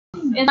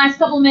in the last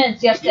couple of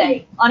minutes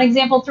yesterday on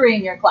example 3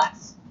 in your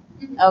class.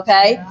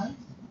 Okay?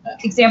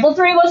 Example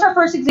 3 was our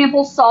first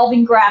example,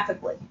 solving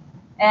graphically.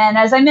 And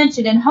as I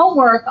mentioned in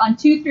homework on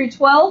 2 through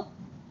 12,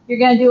 you're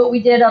going to do what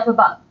we did up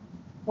above,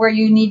 where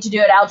you need to do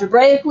it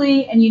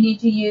algebraically and you need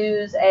to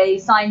use a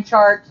sign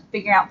chart,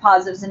 figuring out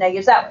positives and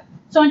negatives that way.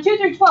 So in 2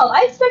 through 12,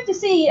 I expect to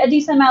see a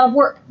decent amount of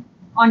work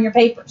on your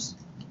papers,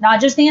 not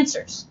just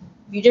answers.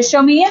 If you just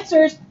show me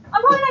answers,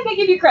 I'm probably not going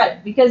to give you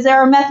credit because there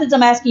are methods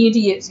I'm asking you to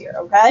use here,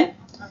 okay?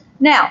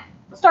 Now,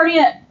 starting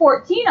at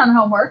 14 on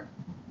homework,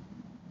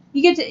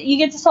 you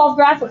get to solve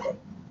graphically.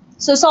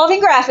 So solving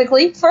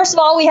graphically, first of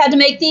all, we had to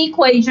make the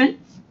equation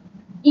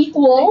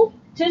equal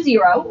to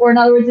 0, or in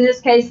other words, in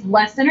this case,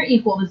 less than or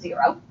equal to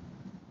 0.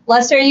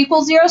 Less than or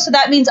equal to 0, so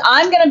that means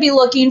I'm going to be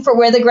looking for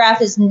where the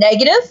graph is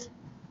negative,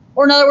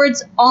 or in other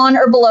words, on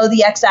or below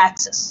the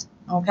x-axis,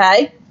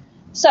 okay?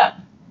 So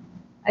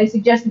I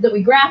suggested that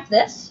we graph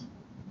this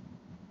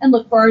and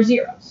look for our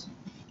zeros.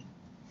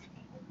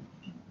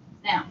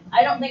 Now,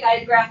 I don't think I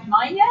had graphed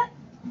mine yet.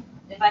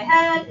 If I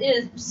had, it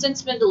has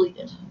since been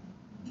deleted.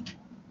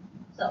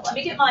 So let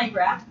me get mine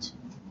graphed.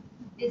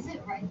 Is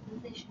it right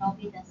that they should all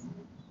be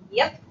decimals?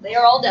 Yep, they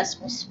are all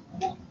decimals.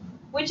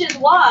 Which is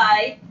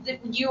why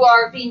you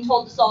are being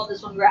told to solve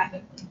this one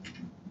graphically.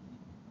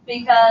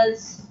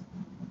 Because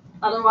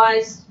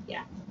otherwise,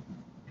 yeah.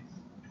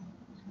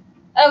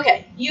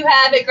 Okay, you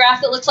have a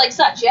graph that looks like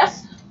such,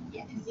 yes?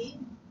 Yes.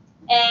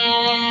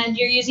 And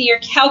you're using your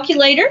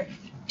calculator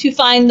to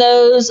find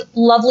those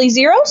lovely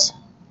zeros.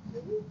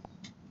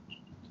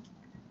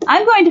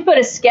 I'm going to put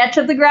a sketch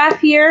of the graph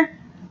here.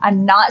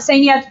 I'm not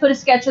saying you have to put a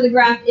sketch of the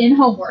graph in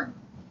homework,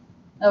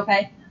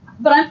 okay?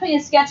 But I'm putting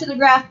a sketch of the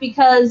graph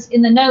because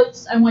in the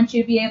notes, I want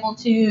you to be able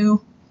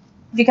to,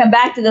 if you come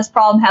back to this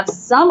problem, have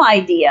some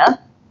idea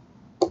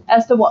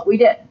as to what we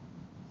did.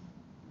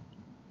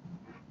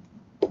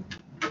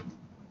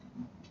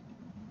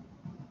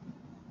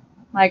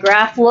 My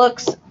graph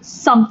looks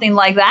something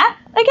like that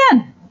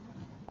again.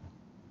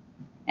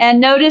 And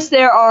notice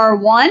there are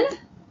 1,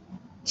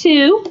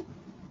 2,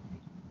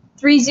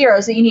 3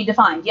 zeros that you need to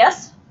find,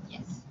 yes?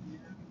 Yes.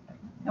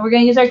 And we're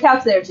going to use our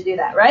calculator to do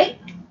that, right?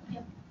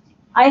 Yep.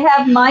 I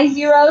have my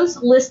zeros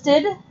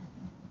listed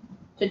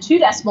to 2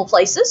 decimal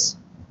places.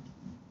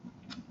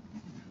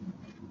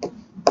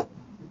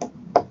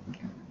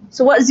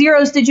 So what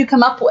zeros did you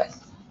come up with?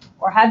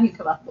 Or have you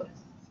come up with?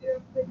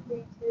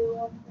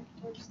 0.32,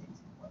 1.46.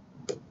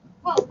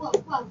 Whoa.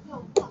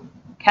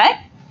 Okay.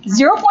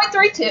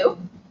 0.32.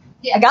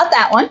 Yeah. I got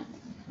that one.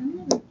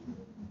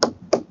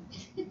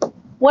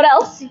 What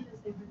else? 1.46.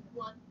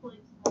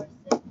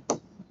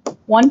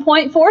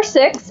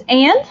 1.46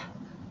 and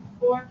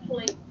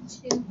 4.21.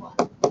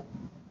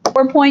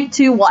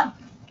 4.21.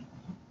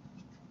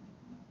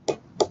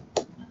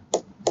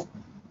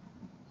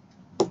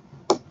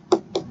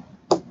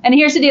 And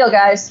here's the deal,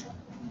 guys.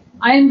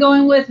 I am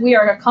going with, we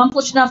are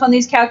accomplished enough on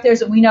these calculators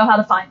that we know how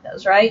to find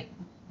those, right?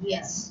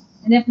 Yes.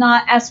 And if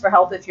not, ask for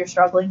help if you're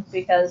struggling,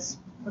 because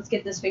let's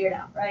get this figured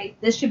out, right?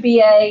 This should be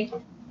a,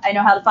 I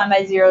know how to find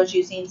my zeros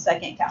using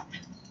second count.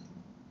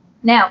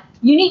 Now,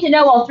 you need to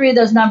know all 3 of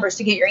those numbers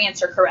to get your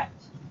answer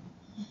correct.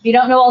 If you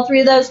don't know all 3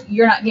 of those,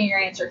 you're not getting your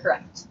answer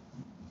correct.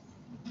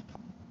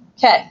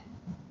 Okay.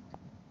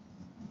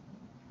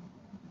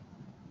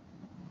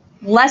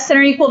 Less than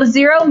or equal to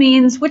 0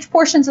 means which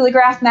portions of the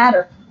graph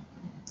matter?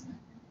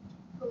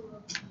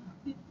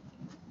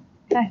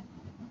 Okay.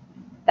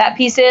 That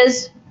piece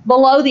is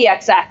below the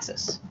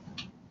x-axis.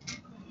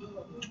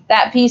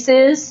 That piece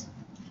is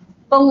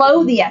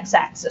below the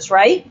x-axis,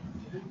 right?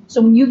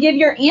 So when you give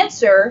your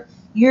answer,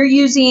 you're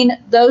using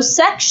those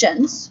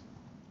sections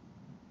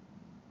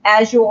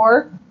as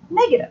your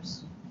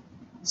negatives.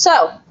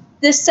 So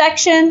this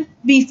section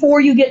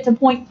before you get to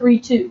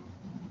 0.32,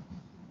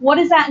 what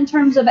is that in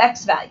terms of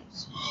x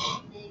values?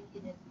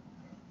 Negative.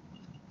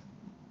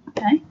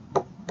 Okay.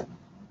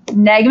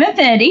 Negative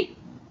infinity,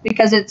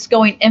 because it's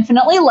going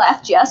infinitely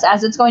left. Yes,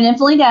 as it's going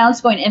infinitely down,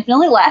 it's going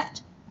infinitely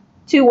left.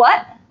 To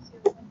what?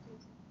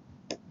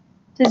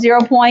 To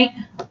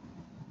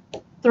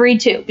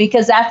 0.32,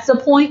 because that's the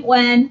point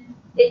when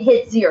it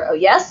hits 0,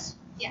 yes?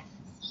 Yes.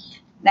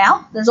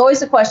 Now, there's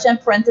always a question,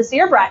 parenthesis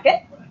or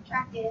bracket.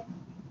 Bracket.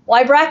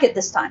 Why bracket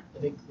this time?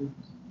 It includes.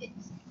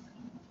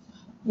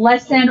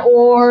 Less than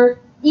or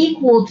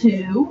equal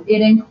to,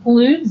 it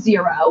includes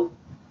 0.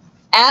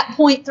 At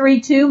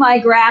 0.32, my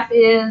graph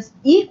is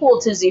equal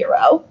to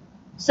 0.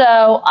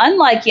 So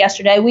unlike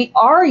yesterday, we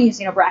are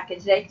using a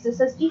bracket today because it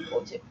says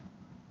equal to.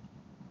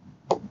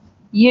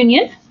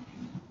 Union.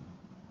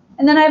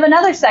 And then I have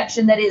another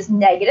section that is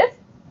negative.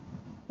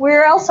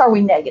 Where else are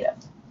we negative?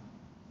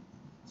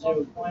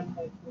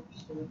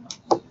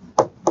 1.46.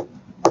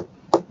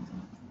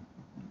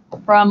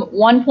 From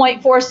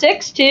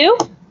 1.46 to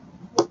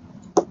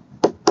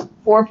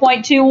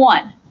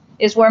 4.21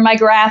 is where my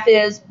graph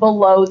is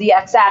below the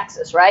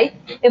x-axis, right?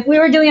 If we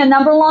were doing a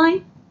number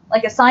line,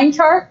 like a sign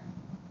chart,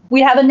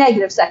 we'd have a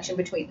negative section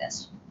between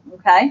this,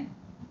 okay?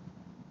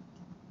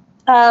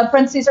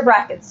 Parentheses or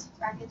brackets?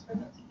 Brackets for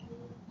both.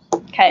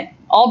 Okay,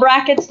 all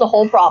brackets, the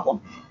whole problem.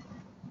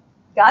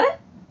 Got it?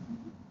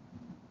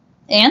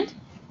 And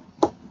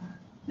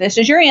this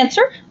is your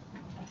answer.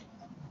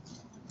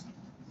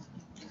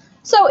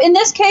 So in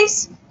this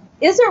case,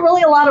 is there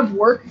really a lot of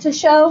work to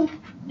show?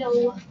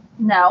 No.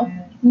 No.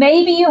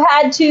 Maybe you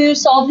had to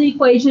solve the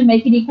equation,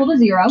 make it equal to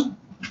 0.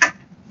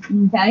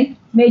 Okay.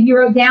 Maybe you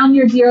wrote down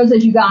your zeros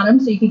as you got them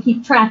so you could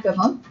keep track of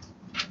them.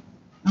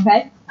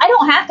 Okay. I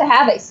don't have to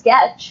have a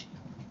sketch.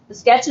 The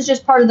sketch is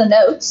just part of the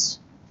notes.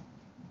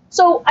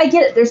 So I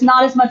get it. There's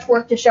not as much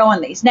work to show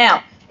on these.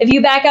 Now, if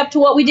you back up to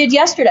what we did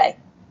yesterday,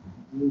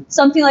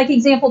 something like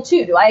example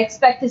 2, do I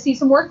expect to see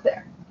some work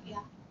there?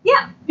 Yeah.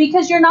 Yeah,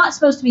 because you're not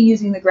supposed to be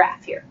using the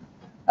graph here.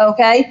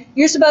 Okay?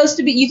 You're supposed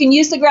to be, you can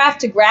use the graph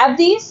to grab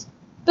these,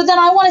 but then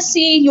I want to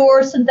see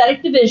your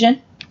synthetic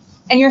division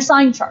and your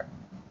sign chart.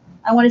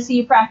 I want to see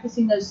you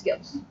practicing those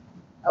skills.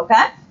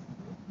 Okay?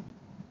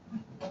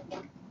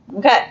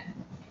 Okay.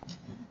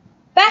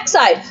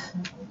 Backside.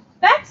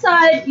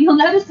 Backside, you'll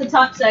notice the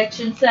top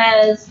section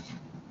says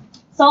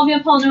solving a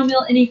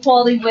polynomial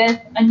inequality with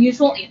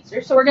unusual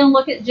answers. So we're going to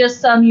look at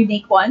just some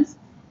unique ones.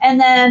 And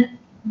then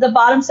the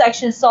bottom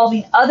section is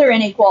solving other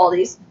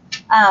inequalities.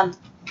 And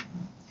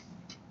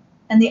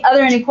the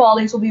other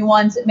inequalities will be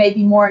ones that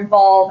maybe more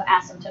involve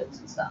asymptotes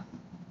and stuff.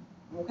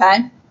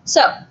 Okay?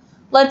 So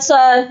let's,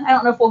 I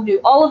don't know if we'll do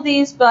all of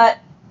these, but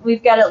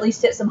we've got to at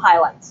least hit some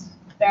highlights.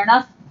 Fair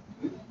enough?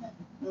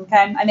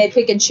 Okay, I may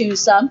pick and choose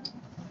some.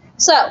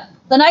 So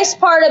the nice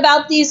part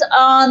about these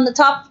on the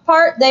top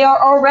part, they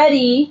are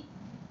already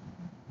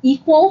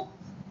equal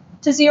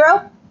to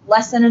 0,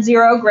 less than a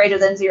 0, greater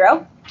than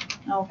 0.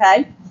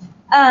 Okay.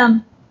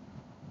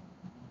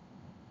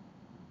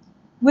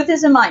 With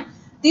this in mind,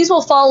 these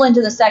will fall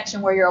into the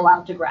section where you're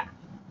allowed to graph.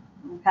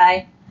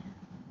 Okay.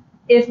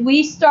 If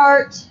you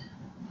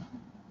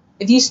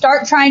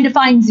start trying to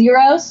find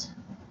zeros,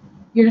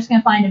 you're just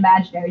going to find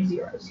imaginary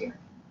zeros here.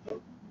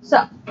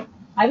 So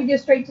I would go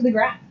straight to the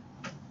graph.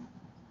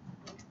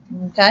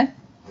 Okay.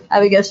 I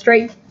would go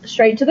straight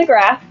to the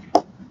graph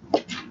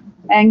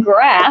and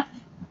graph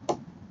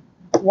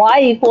y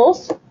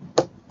equals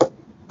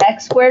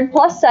x squared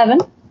plus 7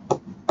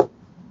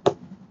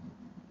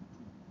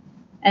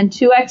 and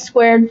 2x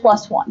squared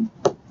plus 1.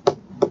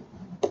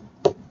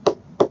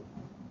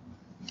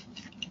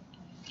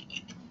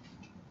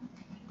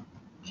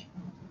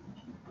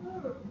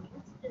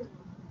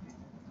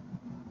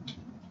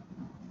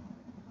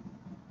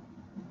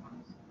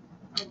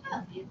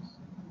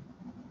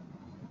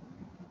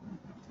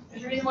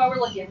 There's a reason why we're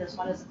looking at this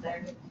one, isn't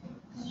there?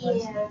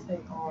 Yeah.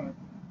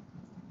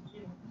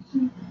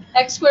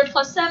 X squared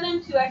plus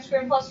 7, 2x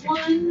squared plus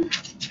 1.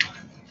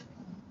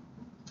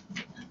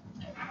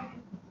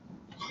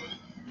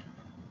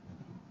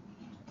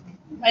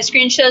 My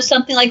screen shows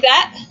something like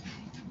that.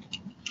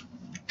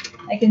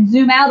 I can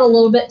zoom out a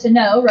little bit to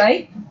know,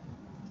 right?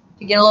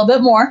 To get a little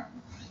bit more.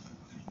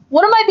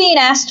 What am I being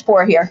asked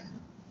for here?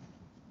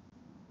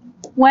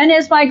 When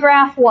is my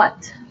graph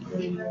what?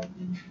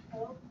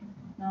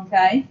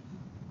 Okay.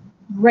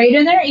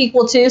 Greater than or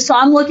equal to, so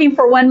I'm looking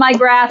for when my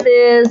graph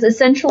is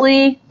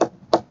essentially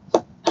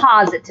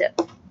positive.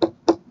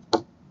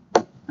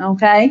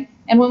 Okay?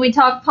 And when we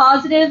talk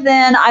positive,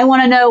 then I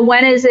want to know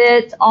when is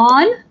it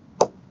on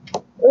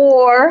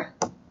or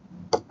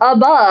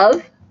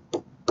above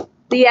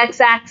the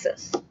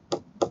x-axis.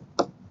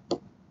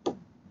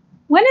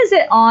 When is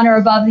it on or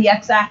above the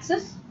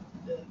x-axis?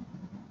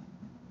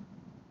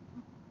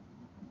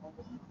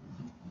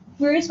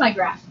 Where is my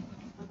graph?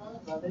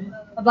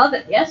 Above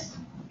it, yes?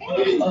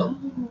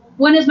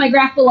 When is my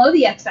graph below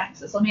the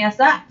x-axis? Let me ask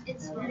that.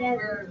 It's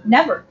never.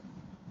 Never.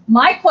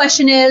 My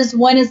question is,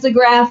 when is the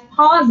graph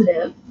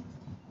positive?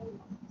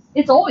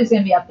 It's always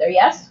going to be up there,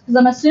 yes? Because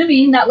I'm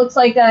assuming that looks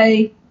like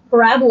a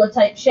parabola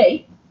type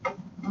shape.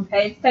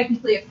 Okay, it's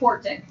technically a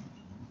quartic.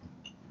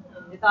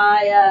 If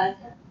I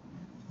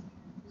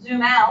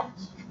zoom out,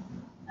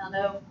 I don't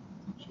know,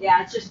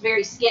 yeah, it's just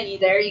very skinny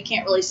there. You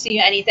can't really see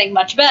anything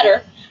much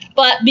better.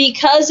 But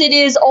because it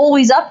is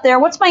always up there,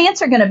 what's my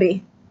answer going to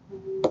be?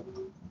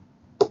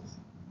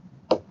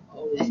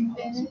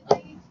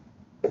 Infinity.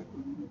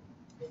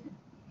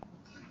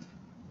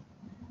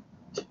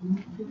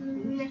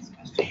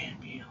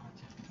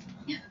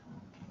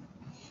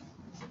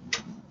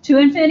 To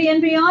infinity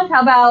and beyond?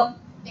 How about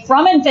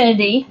from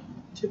infinity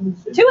to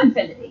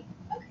infinity?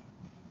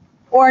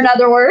 Or in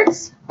other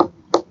words,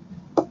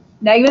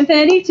 negative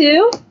infinity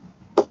to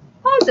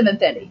positive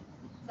infinity.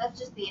 That's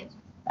just the answer.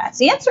 That's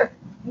the answer.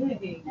 I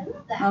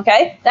love that.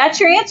 Okay, that's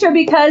your answer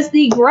because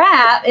the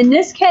graph, in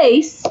this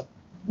case,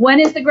 when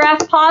is the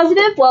graph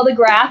positive? Well, the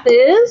graph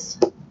is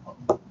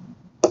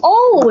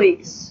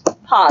always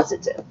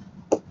positive.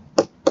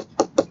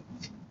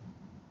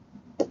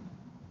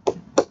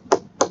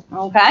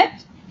 Okay.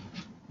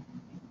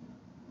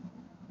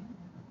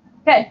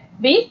 Okay,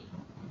 B.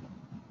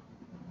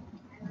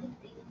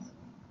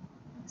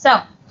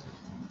 So,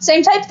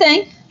 same type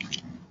thing.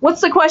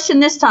 What's the question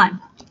this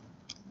time?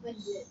 When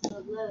is it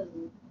below?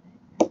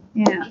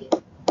 Yeah.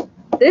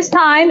 This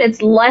time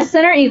it's less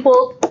than or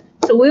equal.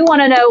 So we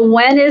want to know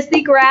when is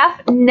the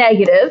graph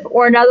negative,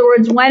 or in other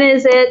words, when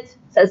is it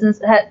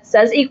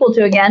says equal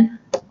to again,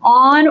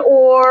 on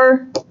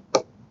or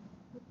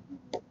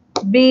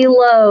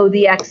below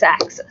the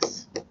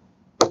x-axis.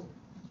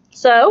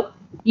 So,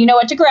 you know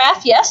what to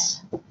graph,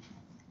 yes?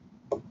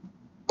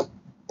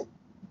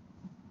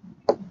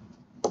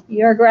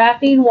 You're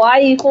graphing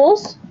y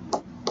equals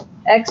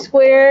x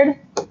squared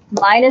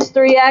minus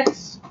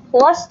 3x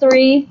plus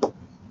 3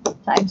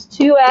 times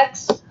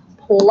 2x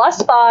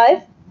plus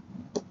 5,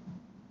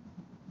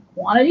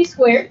 quantity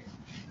squared.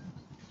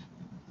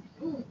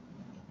 Ooh.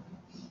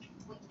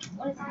 Wait,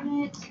 what is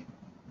on it?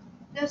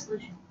 No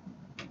solution.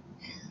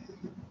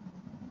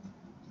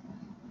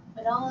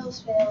 But all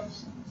else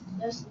fails.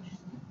 No solution.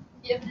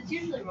 Yeah, but it's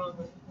usually wrong.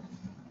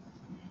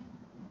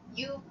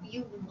 You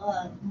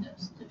love no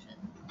solution.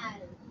 I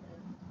don't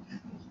know.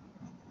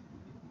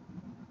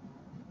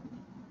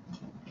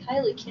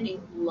 Kylie Kinney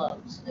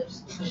loves no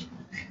solution.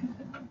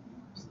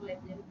 So I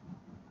do.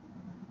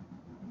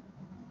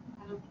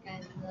 I don't think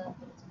I love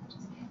it as much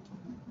as I do.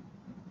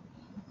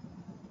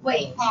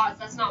 Wait, pause.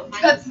 That's not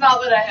mine. That's not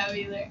what I have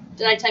either.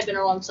 Did I type in a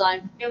wrong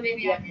sign? No,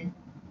 maybe I did.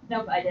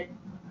 Nope, I did.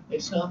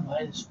 It's not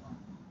minus 1.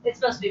 It's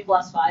supposed to be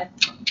plus 5.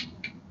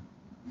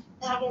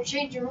 That'll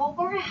change your whole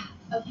graph.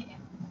 Okay.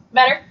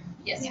 Better?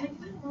 Yes. Yeah.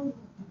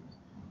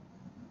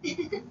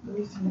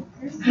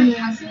 The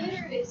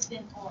calculator is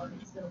been hard.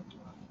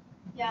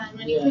 Yeah, and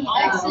when you put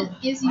Yeah. X,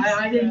 it gives you.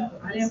 I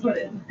didn't put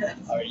it.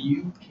 Are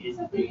you kidding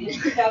me?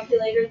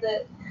 Calculator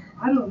that.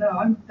 I don't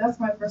know. That's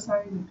my first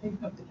time even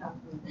picking up the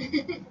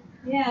calculator.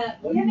 Yeah,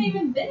 we haven't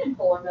even been in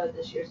polar mode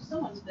this year, so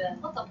someone's been.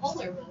 What's a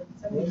polar mode?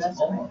 Somebody What's messed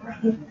with all me.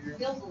 around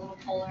Feels a little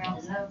polar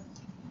outside.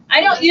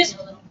 I don't use.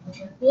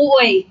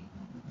 Wait.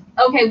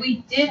 Okay, we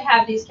did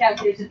have these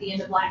calculators at the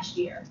end of last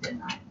year,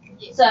 didn't I?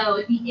 Yeah. So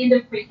at the end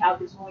of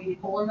pre-calc is when we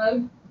do polar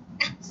mode.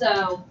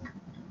 So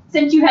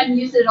since you hadn't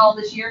used it all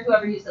this year,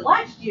 whoever used it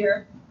last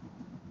year,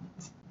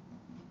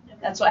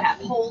 that's what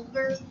happened.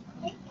 Polar.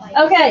 Like,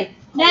 Okay,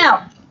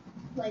 now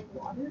like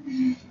water.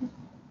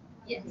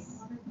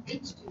 Yes.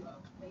 H2O.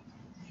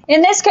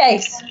 in this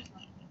case,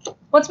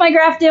 what's my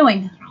graph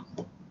doing?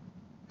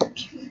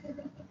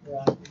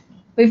 Right.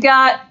 We've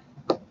got,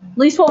 at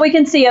least what we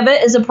can see of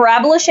it, is a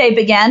parabola shape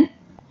again.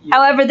 Yeah.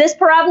 However, this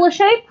parabola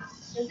shape,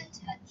 Does it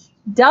touch?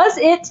 does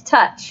it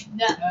touch?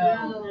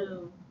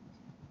 No.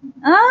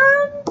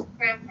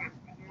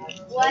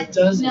 What? It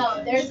doesn't.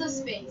 No, there's a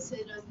space.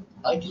 It doesn't.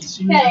 I can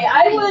see Okay,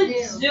 that. I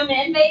would zoom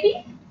in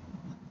maybe,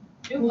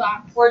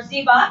 or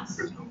Z box.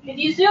 If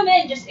you zoom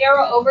in, just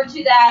arrow over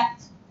to that,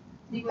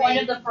 the point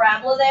of the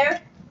parabola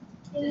there,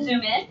 to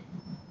zoom in.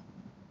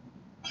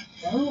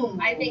 Oh,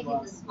 I think in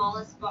the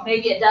smallest box.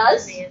 Maybe it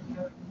does.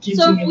 Keep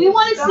So if zooming we in.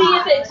 want to see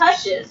if it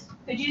touches,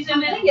 could you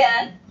zoom in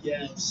again?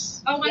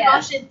 Yes. Oh my Yes.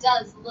 gosh, it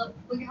does. Look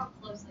how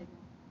close I got.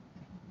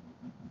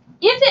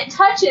 If it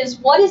touches,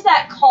 what is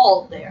that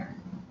called there?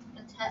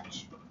 A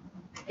touch.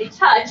 A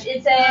touch.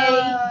 It's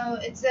a.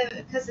 It's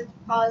a because it's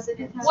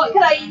positive. What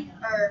could I?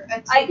 Or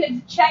a I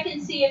could check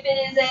and see if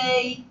it is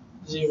a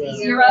 0.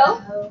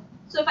 Zero?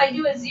 So if I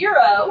do a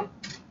 0,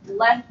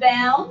 left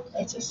bound,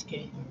 That's a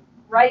scalar.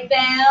 right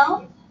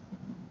bound.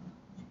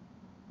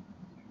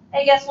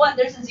 Hey, guess what?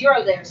 There's a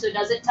 0 there. So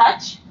does it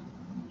touch?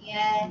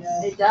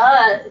 Yes. It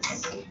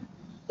does.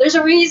 There's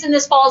a reason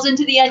this falls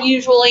into the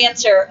unusual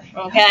answer,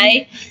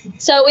 okay?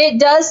 So it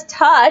does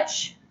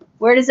touch.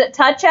 Where does it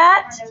touch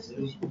at?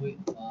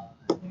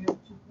 0.5.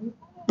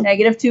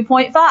 Negative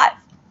 2.5.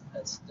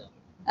 That's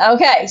dumb.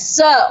 Okay,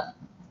 so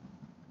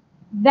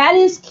that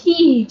is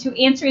key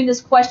to answering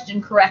this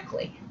question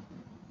correctly.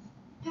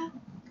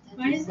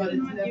 But it's never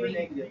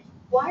negative.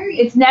 Why are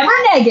you? It's never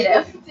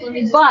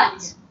negative,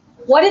 but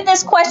what did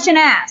this question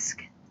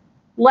ask?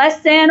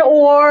 Less than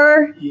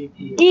or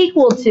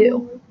equal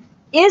to?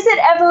 Is it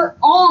ever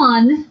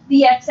on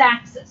the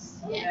x-axis?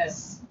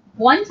 Yes.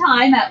 One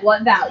time at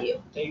what value?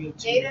 Negative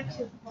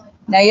 2.5.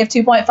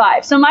 Negative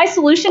 2.5. So my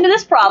solution to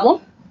this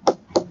problem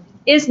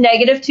is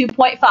negative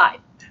 2.5.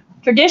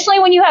 Traditionally,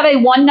 when you have a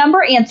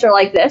one-number answer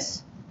like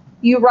this,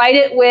 you write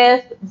it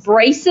with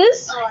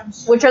braces, Oh, I'm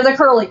so which are the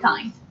curly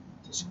kind,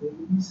 The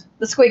squeeze.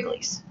 the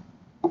squigglies.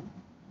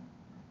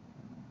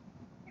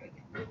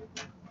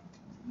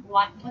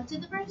 What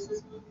did the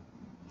braces mean?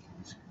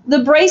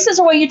 The braces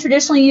are what you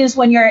traditionally use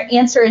when your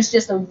answer is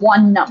just a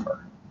one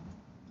number.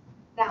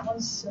 That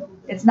one's so good.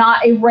 It's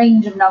not a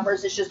range of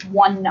numbers, it's just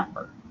one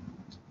number.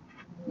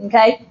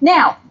 Okay?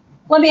 Now,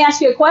 let me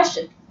ask you a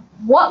question.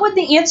 What would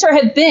the answer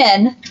have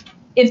been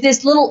if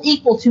this little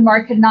equal to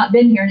mark had not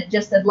been here and it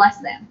just said less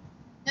than?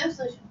 No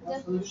solution.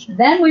 No solution.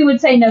 Then we would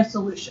say no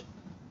solution.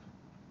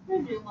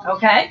 No do one.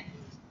 Okay?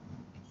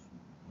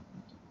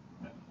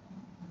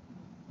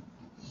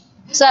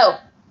 So,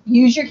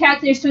 use your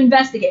calculators to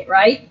investigate,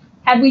 right?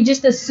 Had we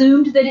just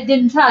assumed that it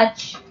didn't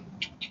touch,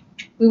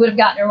 we would have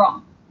gotten it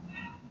wrong.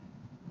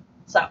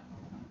 So,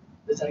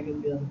 Is that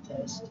going to be on the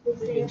test?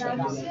 Are you trying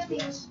to do that to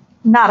us?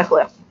 not a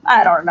clue.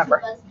 I don't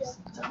remember.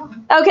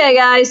 Okay,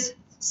 guys.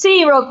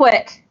 See real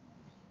quick.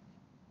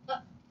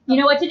 You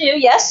know what to do,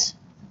 yes?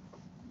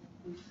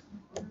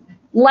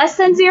 Less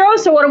than 0,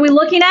 so what are we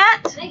looking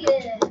at?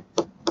 Negative.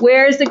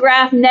 Where is the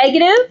graph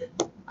negative?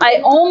 I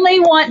only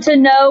want to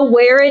know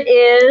where it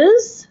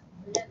is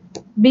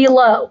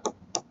below.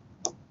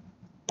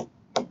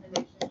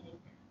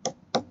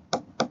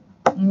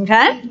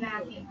 Okay?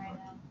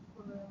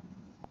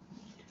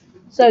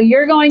 So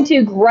you're going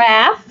to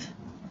graph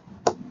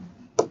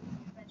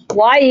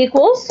y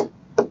equals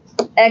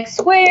x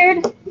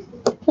squared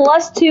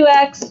plus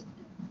 2x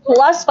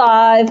plus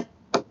 5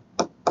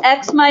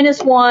 x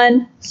minus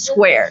 1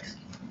 squared.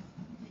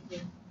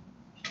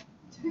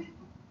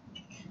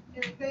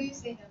 Before you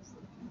say those,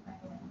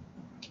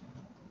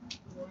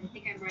 I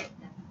think I'm right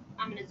then.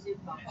 I'm gonna zoom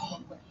box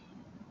real quick.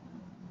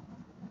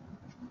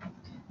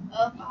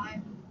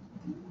 5.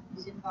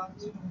 Zoom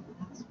box.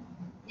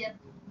 Yep.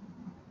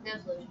 No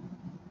solution.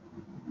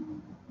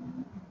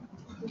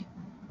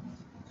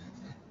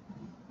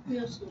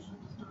 No solution.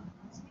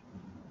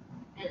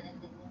 Is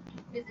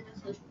it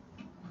no solution?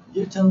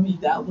 You're telling me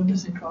that one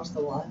doesn't cross the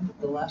line, but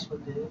the last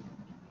one did?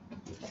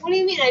 What do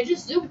you mean? I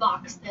just zoom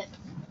boxed it.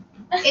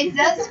 It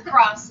does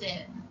cross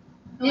it.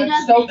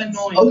 That's so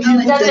annoying.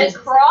 Okay, Does it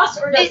cross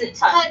or does it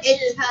touch?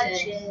 It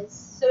touches.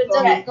 So it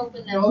doesn't Okay. go for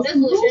no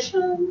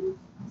solution.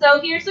 So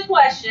here's the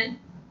question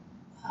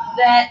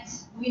that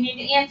we need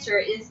to answer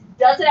is,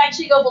 does it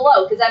actually go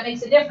below? Because that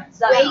makes a difference,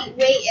 doesn't it?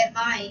 Wait, it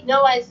might.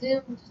 No, I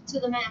zoomed to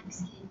the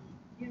max, Katie.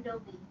 You know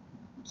me.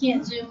 You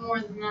can't zoom more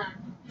than that.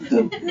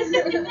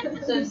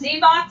 So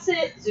Z-box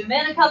it, zoom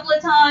in a couple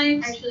of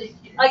times. Actually,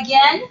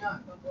 Again,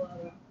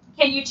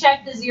 can you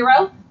check the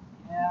 0?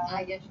 Yeah.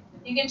 I get you.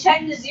 You can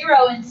check the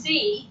 0 and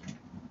see,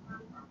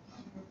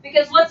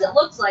 because what's it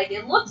looks like?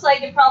 It looks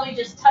like it probably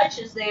just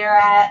touches there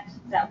at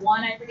that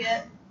 1, I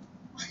forget.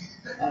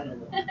 I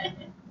don't know.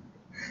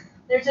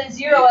 There's a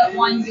 0 at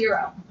 1,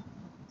 0.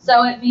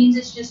 So it means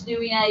it's just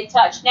doing a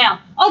touch.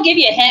 Now, I'll give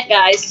you a hint,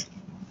 guys.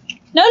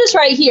 Notice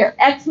right here,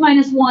 x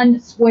minus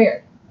 1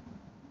 squared.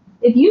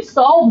 If you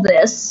solve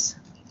this,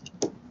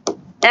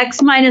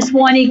 x minus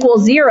 1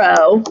 equals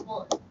 0,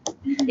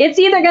 it's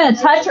either going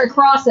to touch or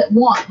cross at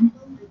 1.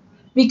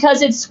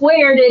 Because it's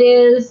squared, it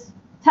is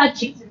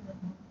touching.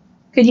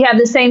 Could you have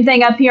the same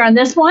thing up here on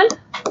this one?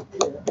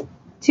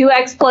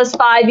 2x plus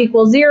 5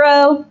 equals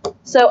 0.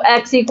 So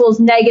x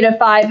equals negative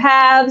 5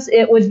 halves.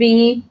 It would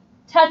be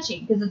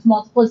touching because it's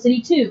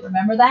multiplicity 2.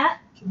 Remember that?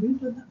 Can we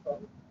do that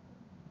photo?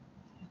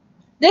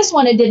 This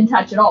one, it didn't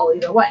touch at all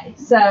either way.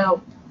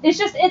 So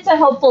it's a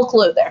helpful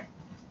clue there.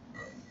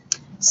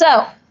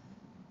 So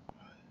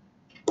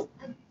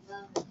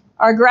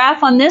our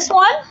graph on this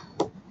one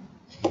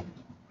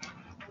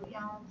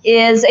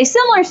is a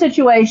similar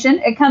situation.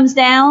 It comes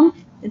down,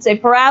 it's a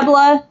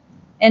parabola,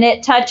 and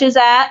it touches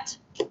at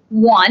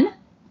 1.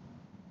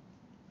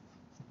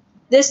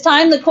 This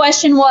time the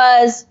question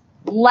was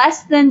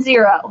less than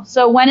 0.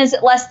 So when is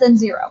it less than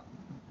 0?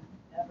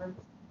 Never.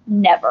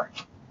 Never.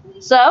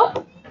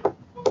 So,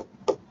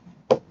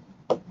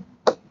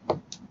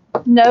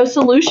 no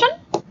solution.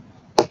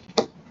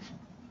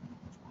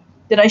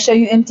 Did I show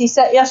you empty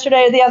set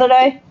yesterday or the other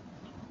day?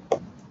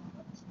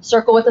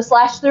 Circle with a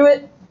slash through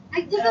it.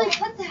 I literally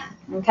put that.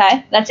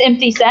 Okay, that's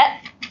empty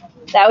set.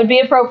 That would be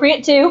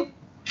appropriate too.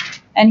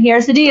 And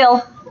here's the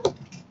deal.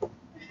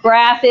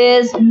 Graph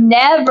is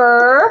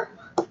never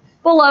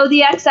below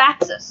the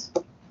x-axis.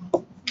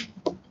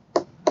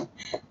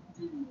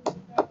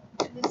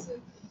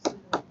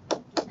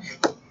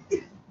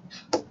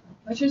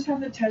 Let's just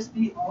have the test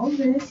be all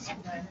this, and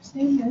I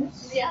understand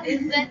this. Yeah,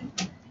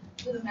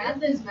 the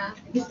math is math.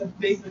 It's the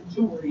big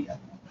majority of it.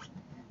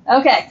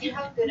 Okay. You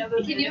have good of a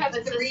Can you have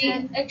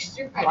 3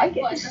 extra I like it.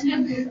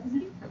 questions?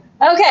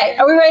 Okay,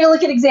 are we ready to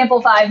look at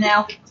example 5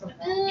 now?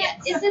 Yeah,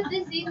 is it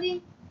this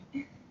easy?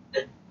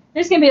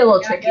 There's going to be a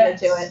little trickier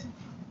to it.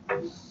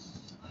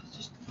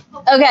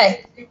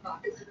 Okay,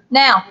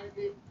 now,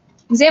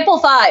 example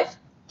 5.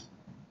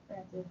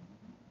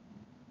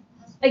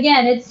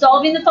 Again, it's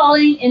solving the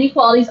following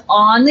inequalities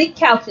on the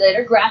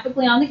calculator,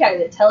 graphically on the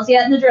calculator. It tells you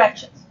that in the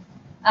directions.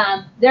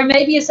 There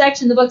may be a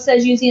section the book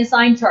says using a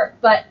sign chart,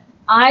 but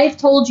I've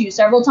told you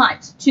several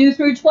times, 2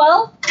 through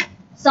 12,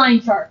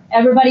 sign chart.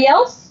 Everybody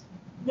else?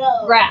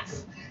 No.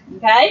 Graph.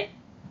 Okay?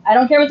 I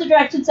don't care what the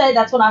directions say,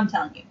 that's what I'm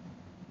telling you.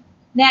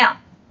 Now,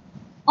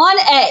 on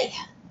A,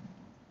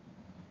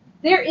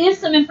 there is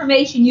some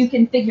information you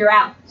can figure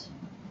out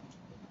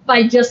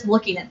by just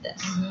looking at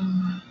this.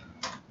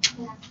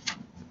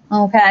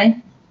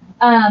 Okay?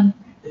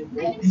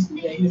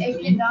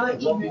 It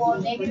cannot equal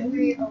negative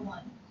 3 or 1.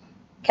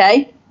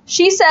 Okay?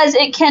 She says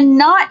it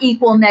cannot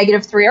equal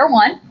negative 3 or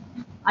 1.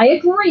 I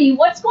agree.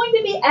 What's going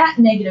to be at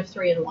negative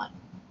 3 and 1?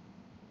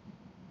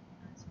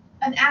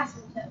 An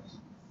asymptote.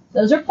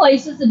 Those are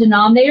places the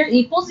denominator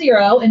equals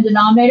 0 and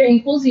denominator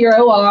equals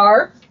 0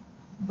 are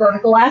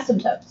vertical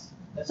asymptotes.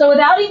 So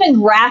without even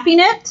graphing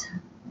it,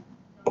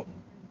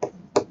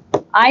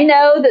 I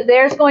know that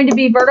there's going to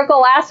be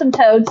vertical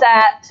asymptotes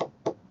at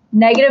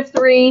negative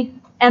 3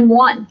 and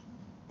 1.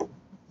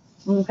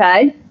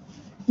 Okay?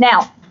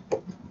 Now,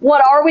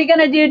 what are we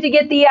going to do to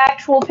get the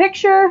actual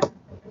picture?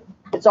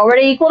 It's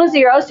already equal to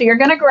 0, so you're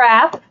going to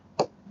graph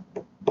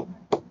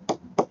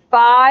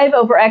 5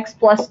 over x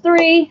plus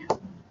 3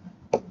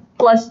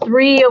 plus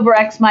 3 over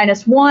x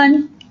minus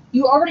 1.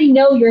 You already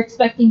know you're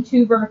expecting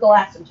 2 vertical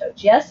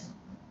asymptotes, yes?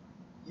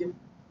 Yep.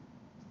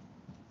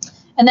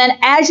 And then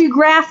as you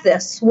graph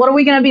this, what are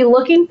we going to be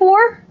looking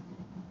for?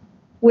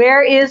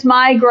 Where is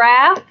my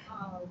graph?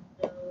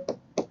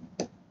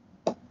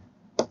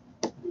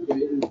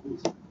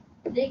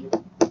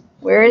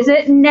 Where is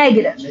it?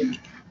 Negative.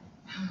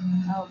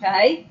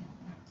 Okay.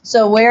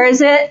 So where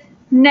is it?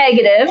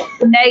 Negative.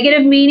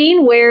 Negative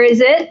meaning where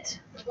is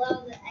it?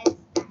 Below the x.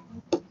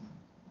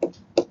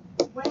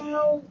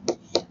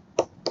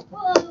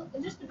 Well,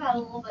 just about a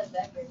little bit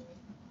better.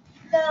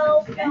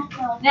 No.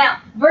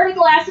 Now,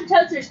 vertical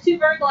asymptotes, there's 2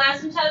 vertical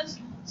asymptotes,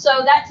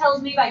 so that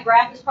tells me my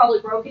graph is probably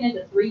broken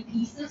into 3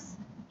 pieces.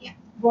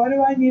 Why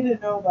do I need to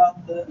know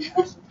about the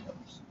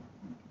asymptotes?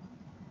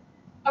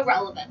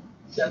 Irrelevant.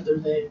 That they're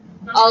there.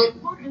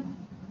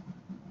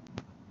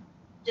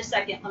 Just a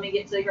second, let me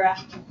get to the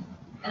graph,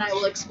 and I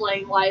will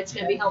explain why it's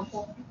going to be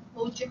helpful.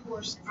 Hold your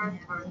horse.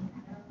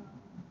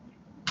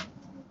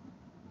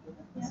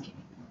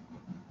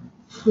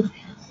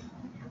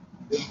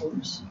 Good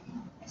horse.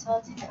 I saw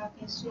a TikTok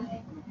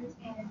yesterday,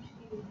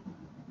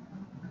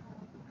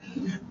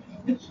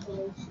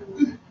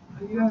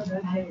 You have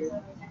red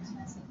hair.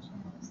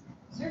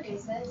 Survey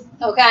says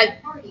Okay,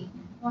 party.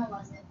 Why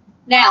was it?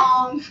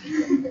 now,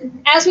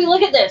 as we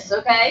look at this,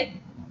 okay,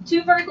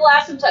 2 vertical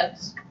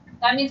asymptotes.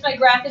 That means my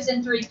graph is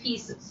in 3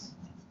 pieces.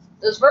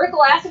 Those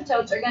vertical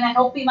asymptotes are going to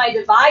help be my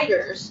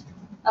dividers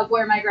of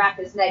where my graph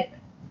is negative.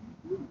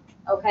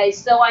 Okay,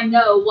 so I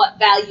know what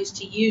values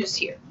to use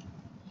here.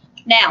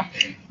 Now,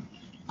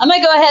 I'm going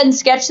to go ahead and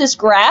sketch this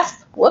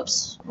graph.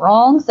 Whoops,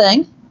 wrong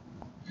thing.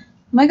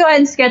 I'm going to go ahead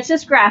and sketch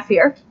this graph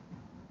here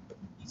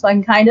so I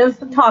can kind of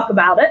talk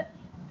about it.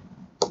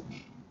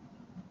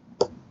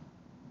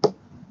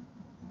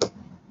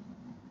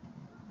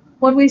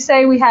 What did we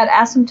say we had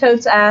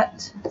asymptotes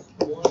at?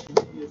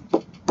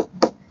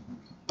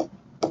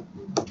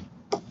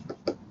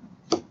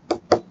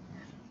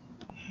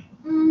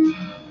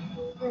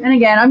 And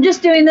again, I'm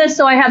just doing this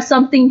so I have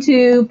something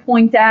to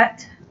point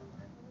at.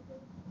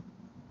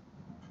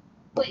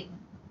 Wait.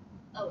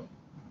 Oh.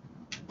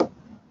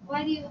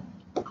 Why do you?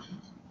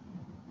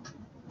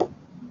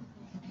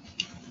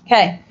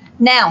 Okay,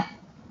 now,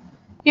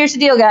 here's the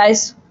deal,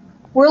 guys.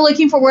 We're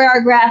looking for where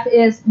our graph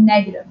is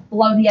negative,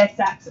 below the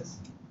x-axis.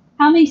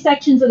 How many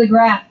sections of the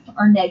graph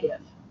are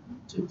negative?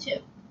 2.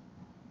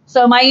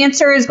 So my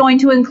answer is going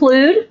to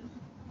include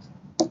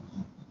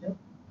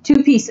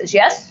 2 pieces,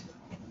 yes?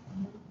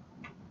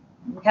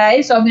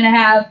 Okay, so I'm going to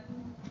have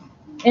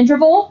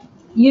interval,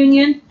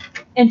 union,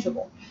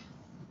 interval.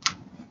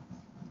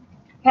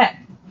 Okay,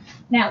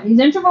 now these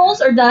intervals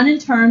are done in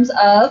terms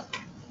of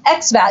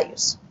x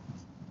values.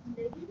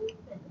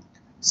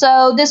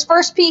 So this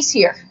first piece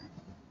here.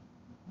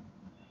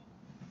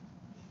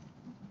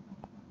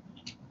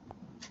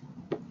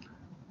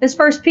 This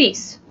first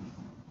piece.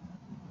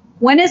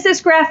 When is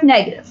this graph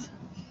negative?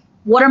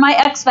 What are my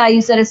x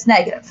values that it's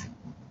negative?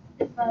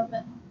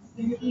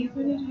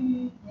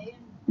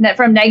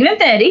 From negative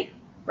infinity,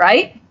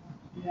 right?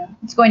 Yeah.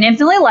 It's going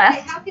infinitely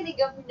left. How can it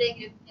go from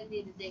negative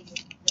infinity to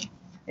negative?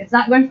 It's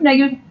not going from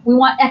negative. We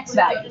want x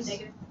values.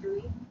 -3.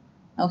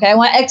 Okay, I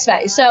want x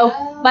values. So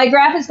my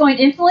graph is going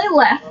infinitely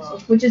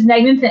left, which is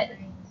negative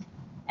infinity.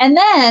 And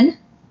then,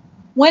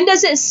 when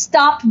does it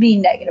stop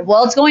being negative?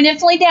 Well, it's going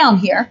infinitely down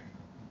here.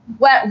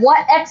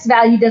 What x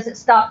value does it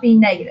stop being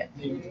negative?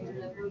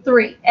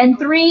 3. And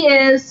 3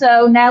 is,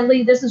 so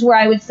Natalie, this is where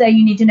I would say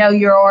you need to know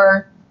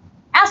your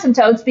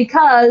asymptotes,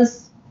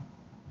 because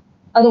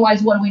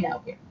otherwise what do we know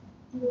here?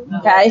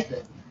 Okay,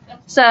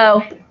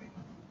 so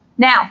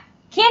now,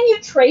 can you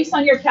trace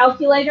on your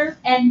calculator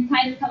and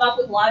kind of come up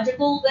with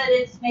logical that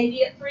it's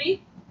maybe at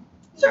 3?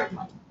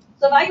 Certainly.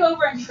 So if I go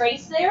over and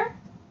trace there,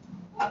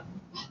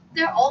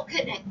 They're all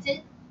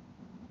connected.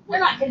 they're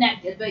not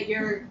connected, but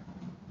it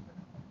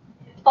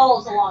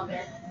follows along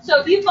there. So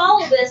if you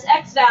follow this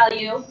x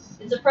value,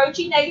 it's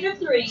approaching negative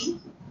 3,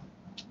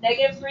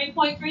 negative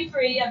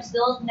 3.33, I'm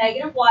still at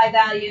negative y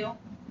value.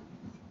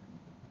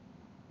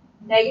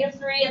 Negative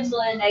 3, I'm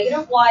still at a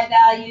negative y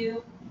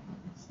value.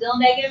 Still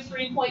negative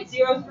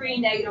 3.03,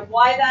 negative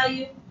y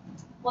value.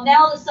 Well,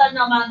 now all of a sudden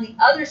I'm on the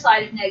other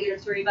side of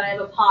negative 3, but I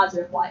have a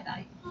positive y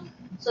value.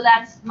 So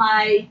that's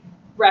my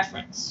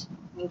reference.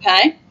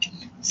 Okay?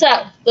 So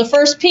the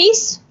first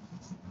piece,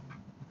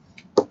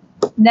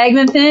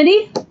 negative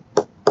infinity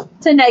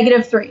to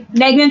negative 3.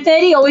 Negative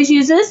infinity always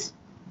uses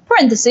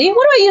parentheses.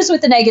 What do I use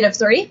with the negative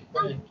 3?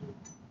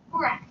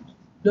 Correct.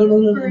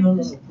 No.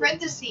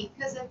 Parentheses,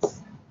 because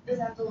it's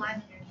at the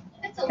line here.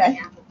 It's Okay. only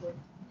half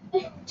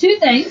of it. 2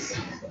 things.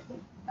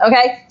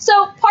 Okay,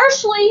 so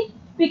partially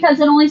because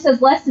it only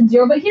says less than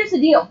 0, but here's the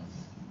deal.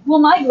 Will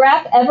my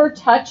graph ever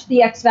touch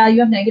the x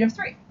value of negative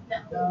 3?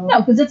 No,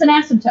 because it's an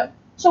asymptote.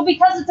 So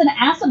because it's an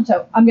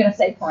asymptote, I'm going to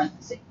say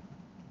parentheses.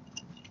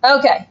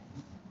 Okay,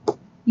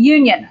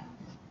 union.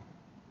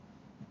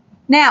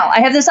 Now,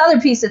 I have this other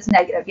piece that's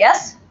negative,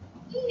 yes?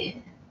 Yeah.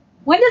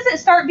 When does it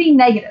start being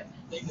negative?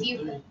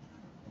 Zero.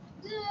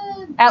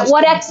 At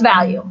what x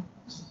value?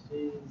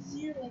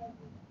 0.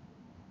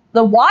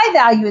 the y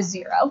value is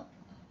 0.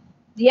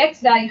 The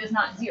x value is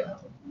not 0.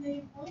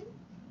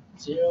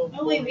 0.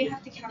 Oh wait, we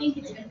have to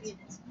calculate it.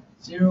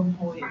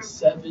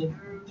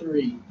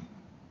 0.73.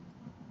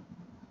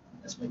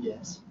 That's my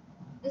guess.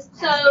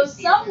 So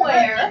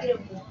somewhere,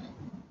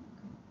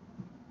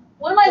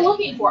 what am I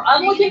looking for?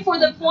 I'm looking for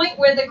the point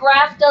where the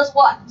graph does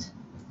what?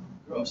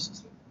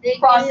 Gross.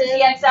 Crosses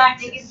the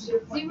x-axis,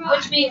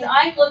 which means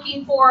I'm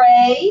looking for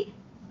a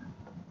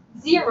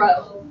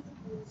 0.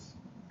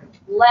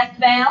 Left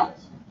bound,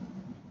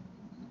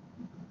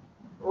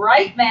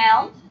 right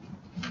bound.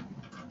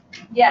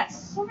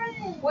 Yes.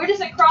 Where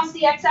does it cross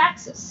the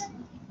x-axis?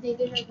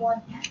 Negative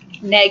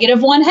 1/2. Negative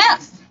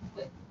 1/2.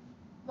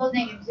 Well,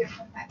 negative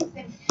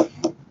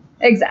 0.5.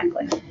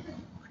 Exactly.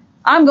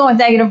 I'm going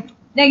negative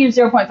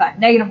 0.5,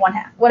 negative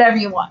 1/2, whatever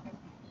you want.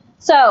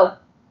 So,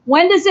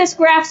 when does this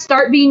graph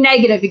start being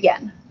negative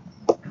again?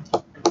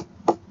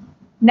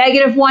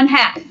 Negative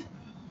 1/2.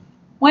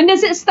 When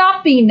does it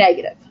stop being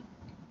negative?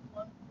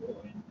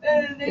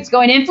 It's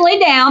going infinitely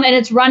down, and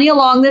it's running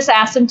along this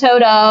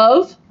asymptote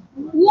of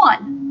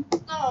 1.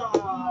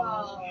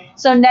 Oh.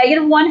 So,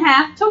 negative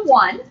 1/2 to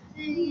 1.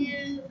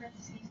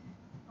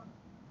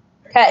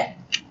 Okay.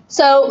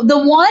 So, the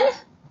 1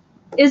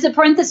 is a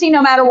parenthesis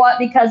no matter what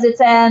because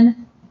it's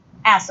an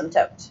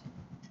asymptote.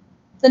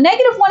 The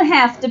negative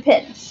 1/2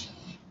 depends.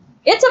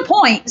 It's a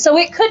point, so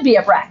it could be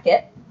a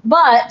bracket.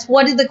 But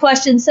what did the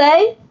question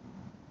say?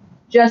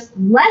 Just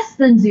less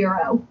than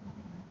 0.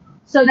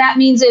 So that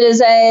means it is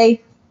a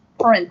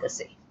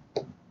parenthesis.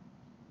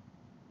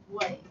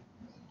 Wait.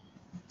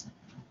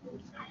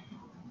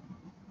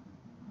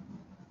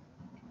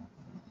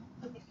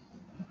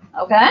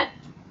 Okay?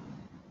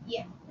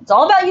 Yeah. It's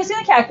all about using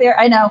the calculator.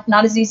 I know,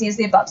 not as easy as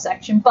the above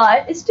section,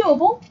 but it's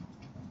doable.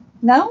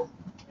 No?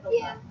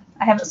 Yeah.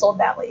 I haven't sold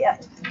Natalie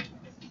yet.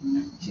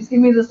 She's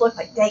giving me this look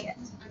like, dang it.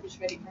 I'm just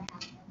ready for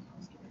half.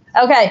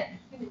 Okay,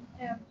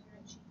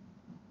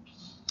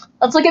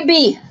 let's look at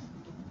B.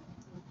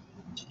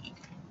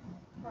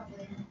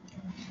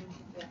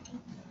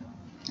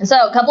 So,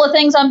 a couple of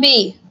things on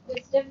B.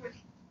 It's different.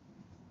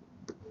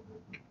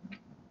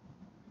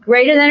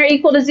 Greater than or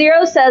equal to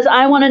 0 says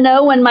I want to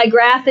know when my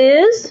graph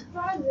is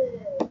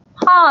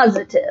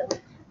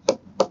positive.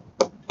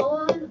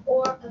 On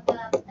or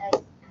above x.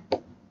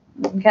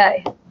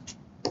 Okay.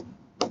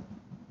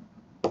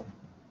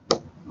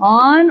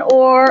 On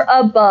or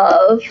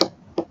above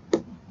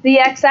the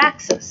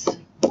x-axis.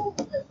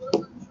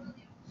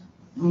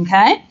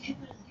 Okay.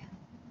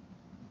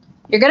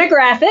 You're going to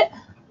graph it.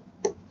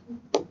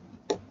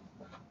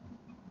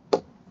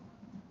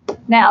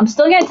 Now, I'm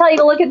still going to tell you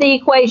to look at the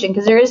equation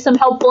because there is some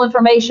helpful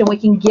information we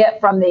can get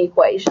from the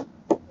equation.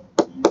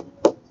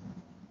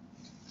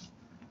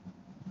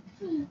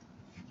 It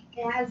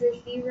has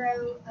a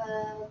 0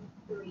 of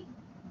 3.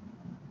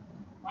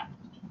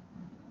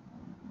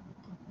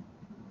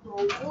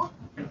 No.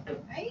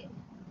 Right?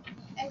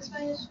 X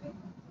minus 3?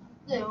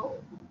 No.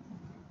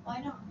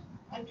 Why not?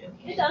 I'm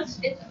joking. It does.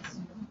 It does.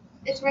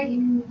 It's right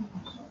here.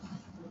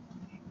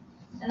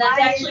 And that's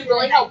actually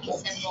really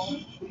helpful.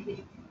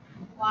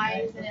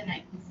 Why is it a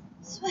Nike?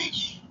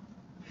 Swish.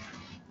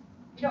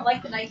 You don't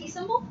like the Nike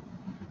symbol?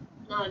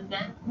 Not in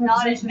math.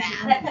 Not in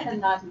math.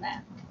 Not in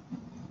math.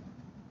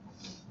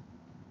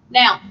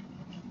 Now,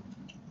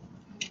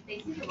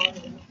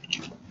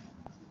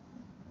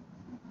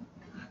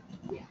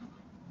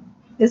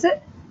 is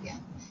it?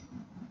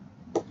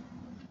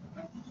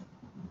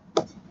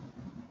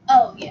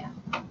 Oh, yeah.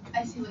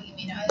 I see what you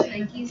mean. I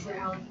like Nikes are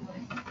how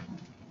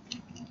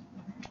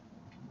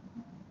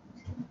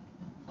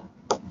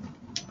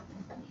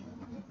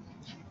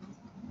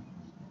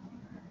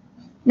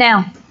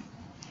Now,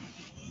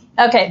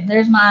 okay,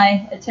 there's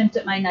my attempt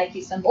at my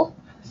Nike symbol.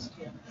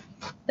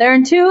 There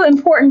are two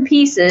important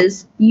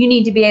pieces you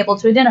need to be able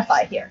to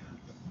identify here.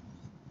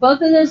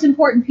 Both of those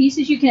important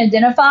pieces you can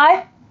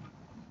identify,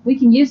 we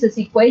can use this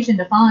equation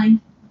to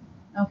find.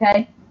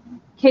 Okay?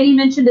 Katie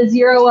mentioned a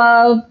 0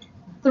 of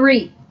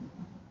 3.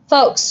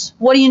 Folks,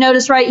 what do you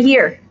notice right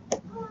here?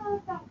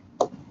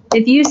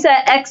 If you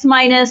set x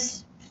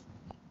minus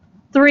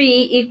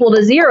 3 equal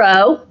to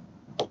 0,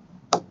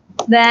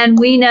 then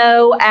we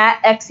know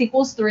at x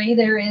equals 3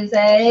 there is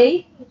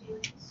a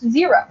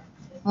 0.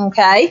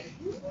 Okay?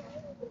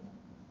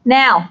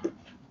 Now,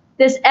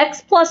 this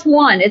x plus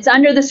 1, it's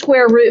under the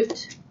square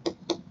root.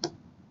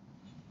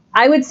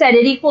 I would set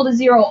it equal to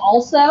 0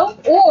 also,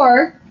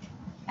 or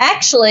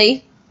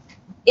actually,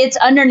 it's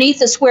underneath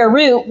the square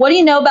root. What do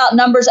you know about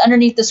numbers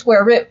underneath the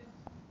square root?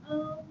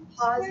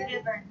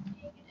 positive or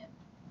negative.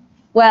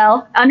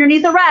 Well,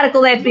 underneath the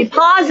radical, they have to be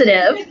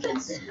positive.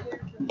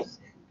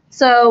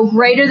 So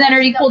greater than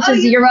or equal to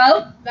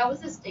 0. That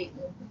was a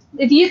statement.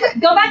 If you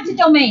go back to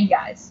domain,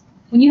 guys,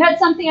 when you had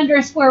something under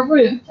a square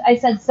root, I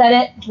said set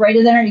it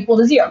greater than or equal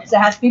to 0 because it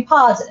has to be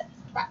positive.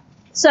 Right.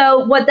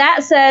 So what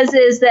that says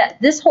is that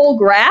this whole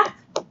graph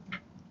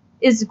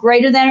is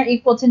greater than or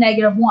equal to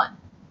 -1.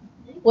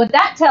 What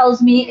that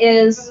tells me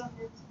is,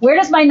 where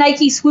does my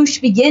Nike swoosh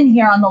begin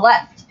here on the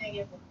left?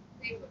 Negative.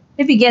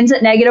 It begins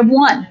at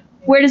 -1.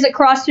 Where does it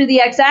cross through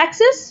the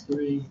x-axis?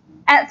 3.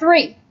 At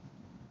 3.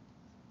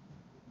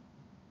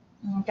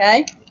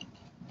 Okay?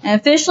 And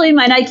officially,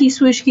 my Nike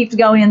swoosh keeps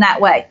going in that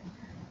way.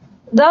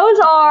 Those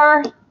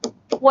are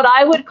what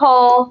I would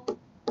call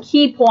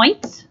key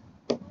points.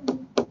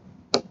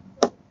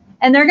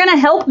 And they're going to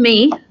help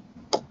me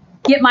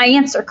get my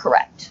answer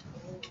correct.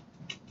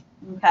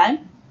 Okay?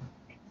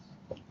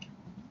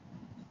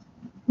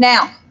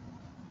 Now,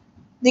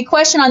 the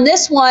question on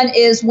this one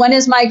is, when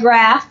is my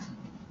graph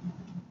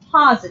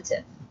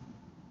positive?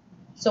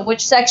 So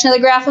which section of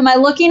the graph am I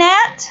looking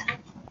at?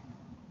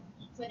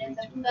 When it's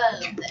above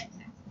the x-axis.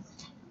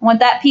 I want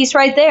that piece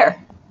right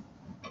there.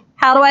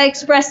 How do I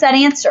express that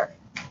answer?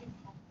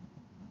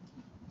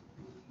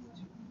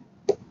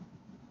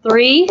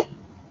 3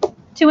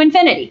 to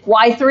infinity.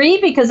 Why 3?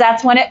 Because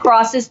that's when it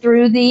crosses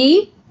through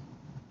the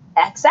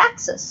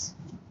x-axis.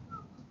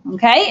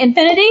 Okay,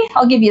 infinity,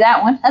 I'll give you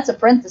that one. That's a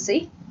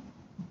parenthesis.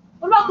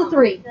 What about the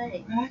 3?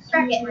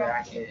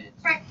 Bracket.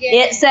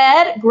 It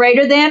said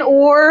greater than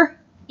or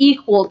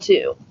equal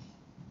to.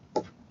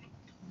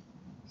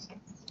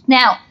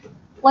 Now,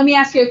 let me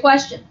ask you a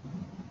question.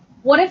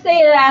 What if they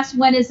had asked,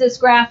 when is this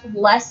graph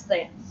less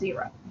than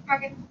 0?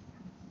 Bracket.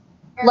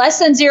 Less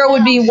than 0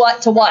 would be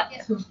what to what?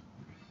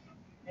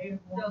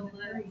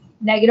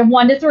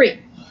 -1 to 3.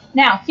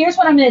 Now, here's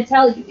what I'm going to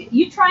tell you. If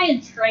you try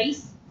and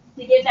trace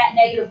to get that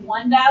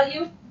 -1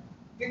 value,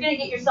 you're going to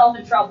get yourself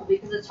in trouble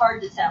because it's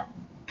hard to tell.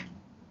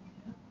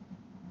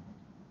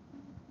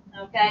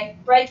 Okay,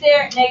 right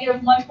there,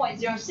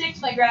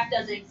 -1.06, my graph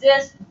doesn't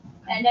exist.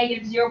 At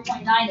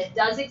 -0.9, it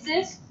does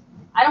exist.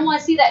 I don't want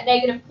to see that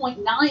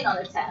 -0.9 on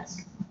the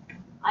test.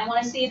 I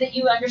want to see that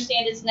you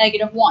understand it's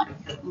 -1.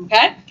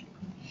 Okay?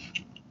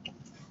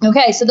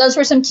 Okay, so those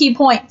were some key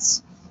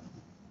points.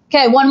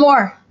 Okay, one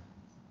more.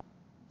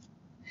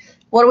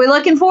 What are we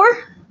looking for?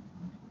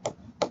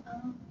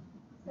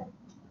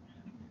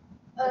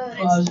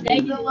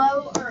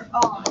 Below or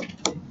on?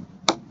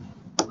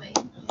 Wait.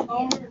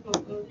 On or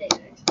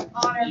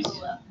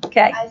below?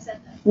 Okay. I said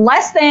that.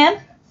 Less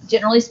than,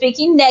 generally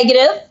speaking,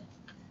 negative.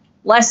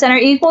 Less than or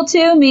equal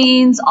to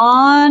means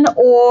on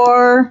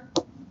or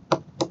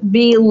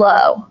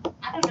below.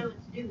 I don't know what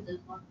to do with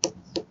those ones.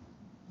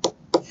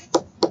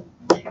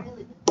 They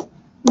really do.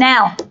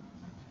 Now,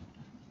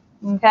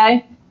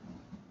 okay.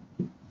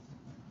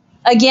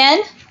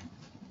 Again,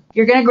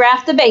 you're going to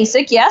graph the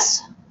basic,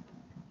 yes?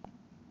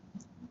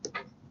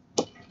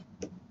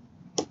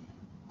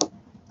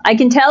 I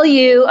can tell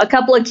you a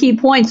couple of key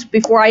points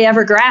before I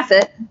ever graph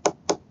it.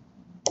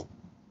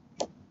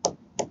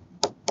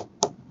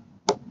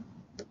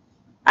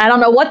 I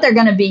don't know what they're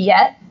going to be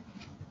yet,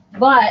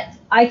 but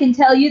I can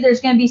tell you there's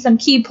going to be some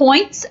key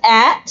points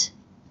at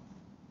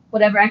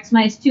whatever x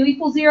minus 2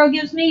 equals 0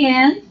 gives me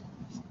and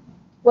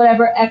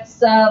whatever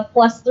x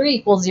plus 3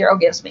 equals 0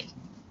 gives me.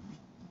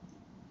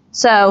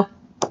 So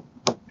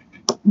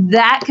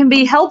that can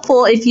be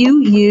helpful if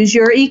you use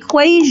your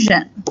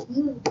equation.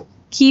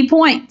 Key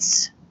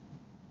points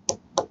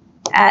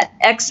at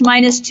x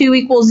minus 2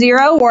 equals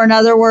 0, or in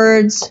other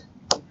words,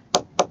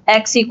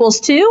 x equals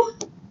 2.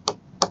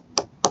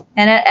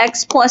 And at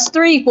x plus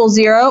 3 equals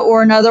 0,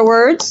 or in other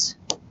words,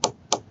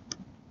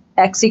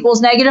 x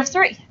equals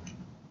 -3.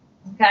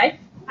 Okay?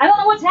 I don't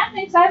know what's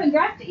happening because I haven't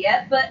graphed it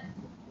yet, but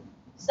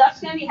stuff's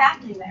going to be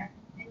happening there.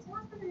 It's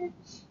happening.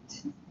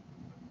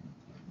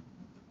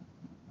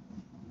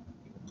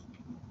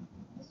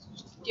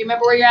 Do you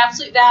remember where your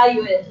absolute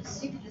value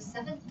is? Maybe the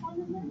 7th one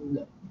in there?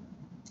 No.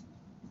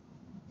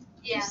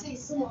 Yeah.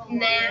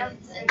 Math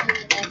and then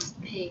the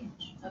next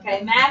page.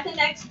 Okay, math and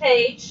next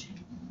page.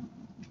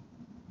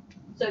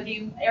 So if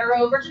you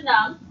arrow over to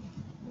num,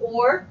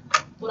 or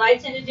what I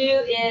tend to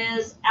do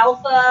is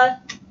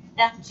alpha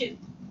F2.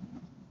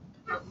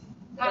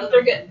 Both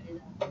are good.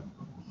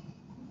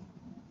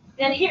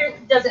 And here,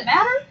 does it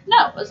matter?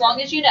 No, as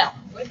long as you know.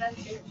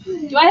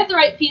 Do I have the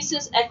right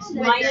pieces? X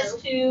minus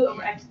 2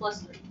 over x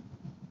plus 3.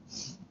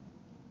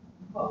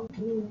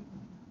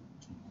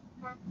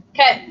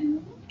 Okay.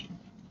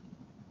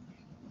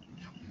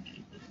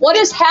 What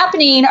is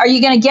happening, are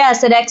you going to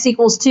guess, at x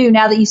equals 2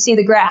 now that you see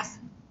the graph?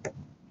 I'm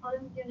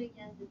gonna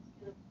guess it's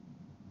gonna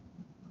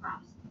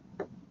cross.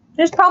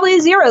 There's probably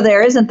a 0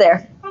 there, isn't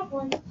there?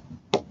 Probably.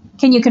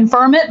 Can you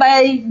confirm it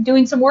by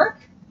doing some work?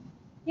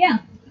 Yeah.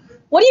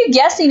 What are you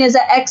guessing is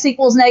at x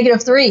equals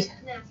 -3?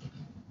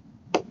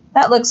 No.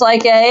 That looks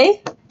like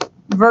a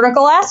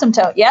vertical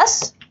asymptote,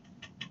 yes?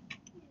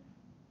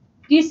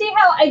 Do you see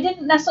how I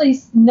didn't necessarily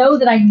know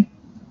that I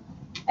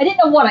didn't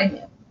know what I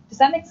knew. Does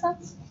that make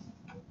sense?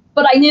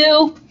 But I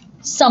knew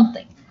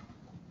something.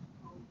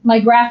 My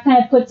graph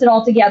kind of puts it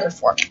all together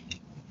for me.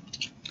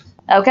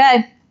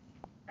 Okay.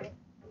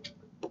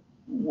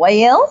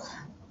 Well.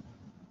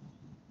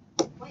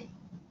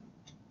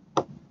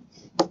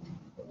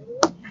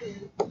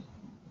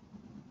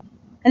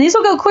 And these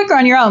will go quicker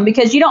on your own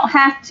because you don't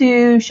have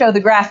to show the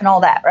graph and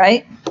all that,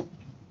 right?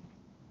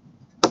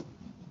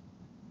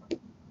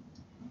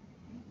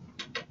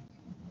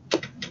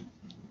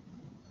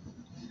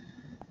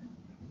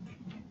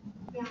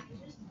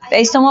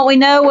 Based on what we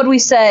know, what do we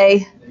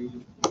say?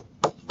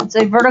 It's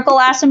a vertical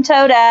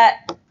asymptote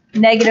at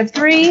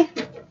 -3.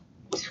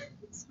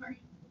 Sorry.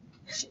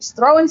 She's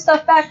throwing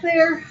stuff back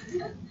there.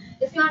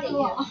 It's not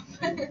you.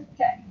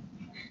 Okay.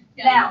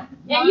 Now,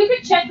 and you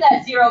can check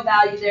that 0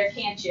 value there,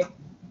 can't you?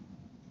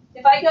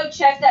 If I go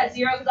check that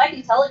 0, because I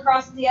can tell it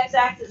crosses the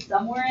x-axis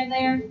somewhere in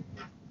there,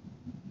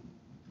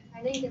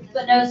 I didn't get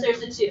but notice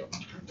there's a 2.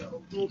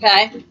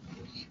 Okay.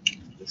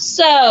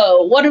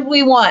 So, what do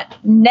we want?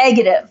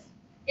 Negative.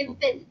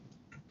 Infinity.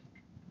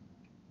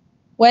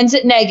 When's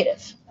it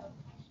negative?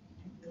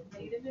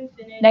 Negative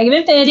infinity. Negative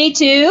infinity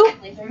to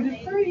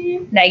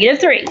 -3.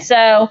 -3.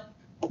 So,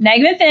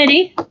 negative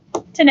infinity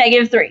to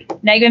 -3.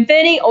 Negative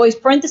infinity, always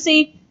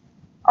parenthesis.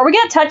 Are we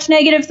going to touch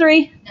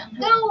 -3?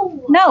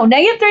 No. No,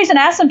 -3 is an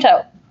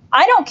asymptote.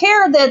 I don't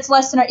care that it's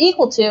less than or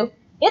equal to.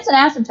 It's an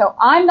asymptote.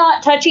 I'm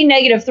not touching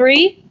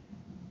 -3,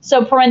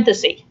 so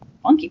parenthesis.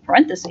 Funky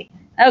parenthesis.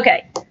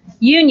 Okay.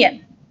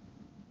 Union.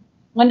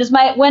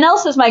 When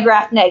else is my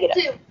graph negative?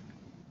 2.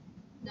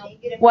 No.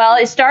 Well,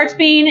 it starts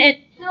being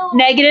No.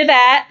 negative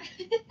at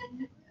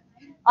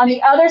on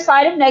the other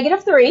side of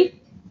 -3.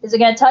 Is it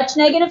going to touch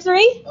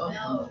 -3?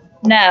 Oh,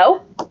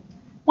 No.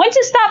 When's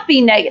it stop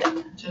being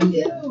negative?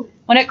 2.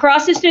 When it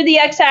crosses through the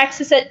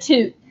x-axis at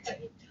 2.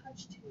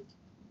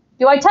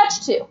 Do I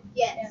touch 2?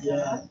 Yes.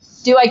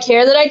 Yes. Do I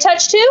care that I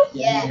touch 2?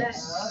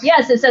 Yes.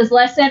 Yes, it says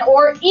less than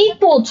or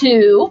equal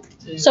to.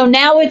 So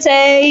now it's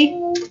a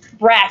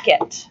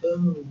bracket.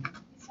 Boom.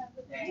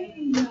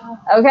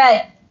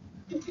 Okay.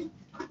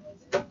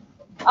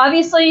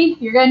 Obviously,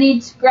 you're going to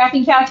need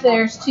graphing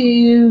calculators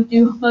to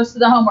do most of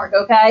the homework,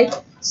 okay?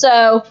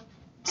 So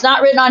it's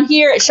not written on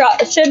here. It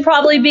should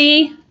probably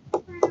be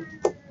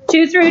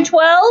 2 through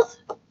 12.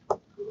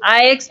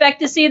 I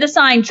expect to see the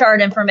sign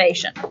chart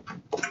information.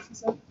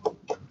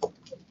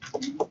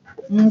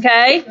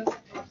 Okay?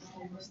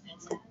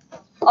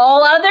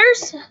 All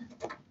others,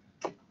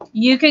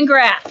 you can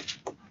graph.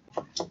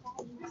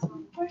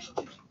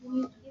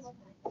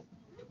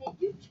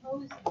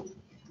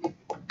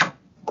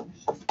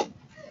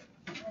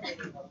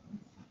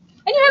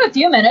 And you have a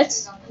few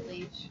minutes.